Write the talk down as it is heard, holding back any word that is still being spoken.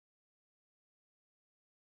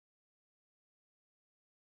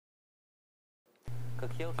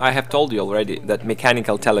I have told you already that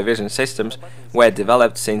mechanical television systems were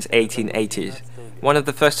developed since 1880s. One of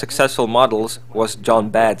the first successful models was John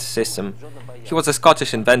Baird's system. He was a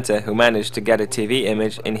Scottish inventor who managed to get a TV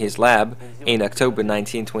image in his lab in October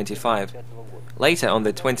 1925. Later, on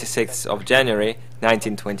the 26th of January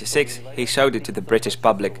 1926, he showed it to the British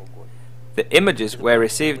public. The images were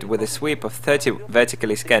received with a sweep of 30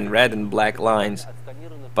 vertically scanned red and black lines.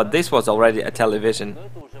 But this was already a television.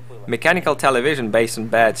 Mechanical television based on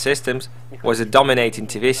Baird systems was a dominating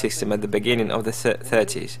TV system at the beginning of the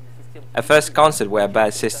 30s. A first concert where a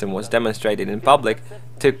Baird system was demonstrated in public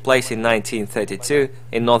took place in 1932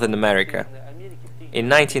 in Northern America. In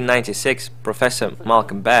 1996, Professor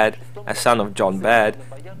Malcolm Baird, a son of John Baird,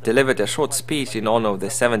 delivered a short speech in honor of the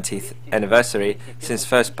 70th anniversary since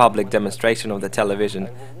first public demonstration of the television.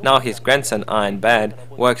 Now his grandson Ian Baird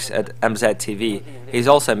works at MZ-TV. He is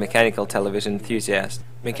also a mechanical television enthusiast.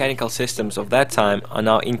 Mechanical systems of that time are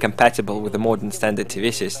now incompatible with the modern standard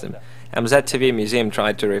TV system. MZ-TV Museum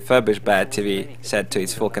tried to refurbish Baird TV Set to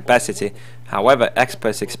its full capacity. However,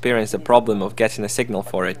 experts experienced the problem of getting a signal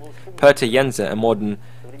for it. Peter Jense, a modern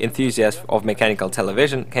enthusiast of mechanical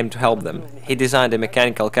television, came to help them. He designed a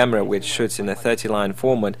mechanical camera which shoots in a 30-line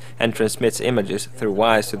format and transmits images through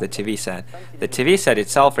wires to the TV set. The TV set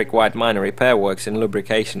itself required minor repair works and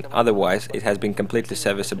lubrication, otherwise it has been completely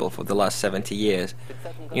serviceable for the last 70 years.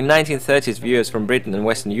 In 1930s, viewers from Britain and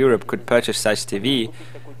Western Europe could purchase such TV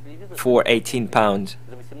for £18.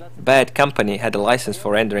 Baird Company had a license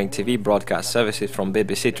for rendering TV broadcast services from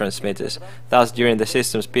BBC transmitters. Thus, during the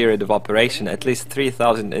system's period of operation, at least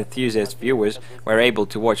 3,000 enthusiast viewers were able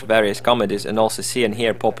to watch various comedies and also see and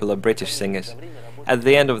hear popular British singers. At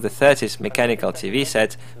the end of the 30s, mechanical TV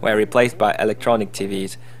sets were replaced by electronic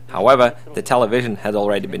TVs. However, the television had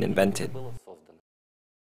already been invented.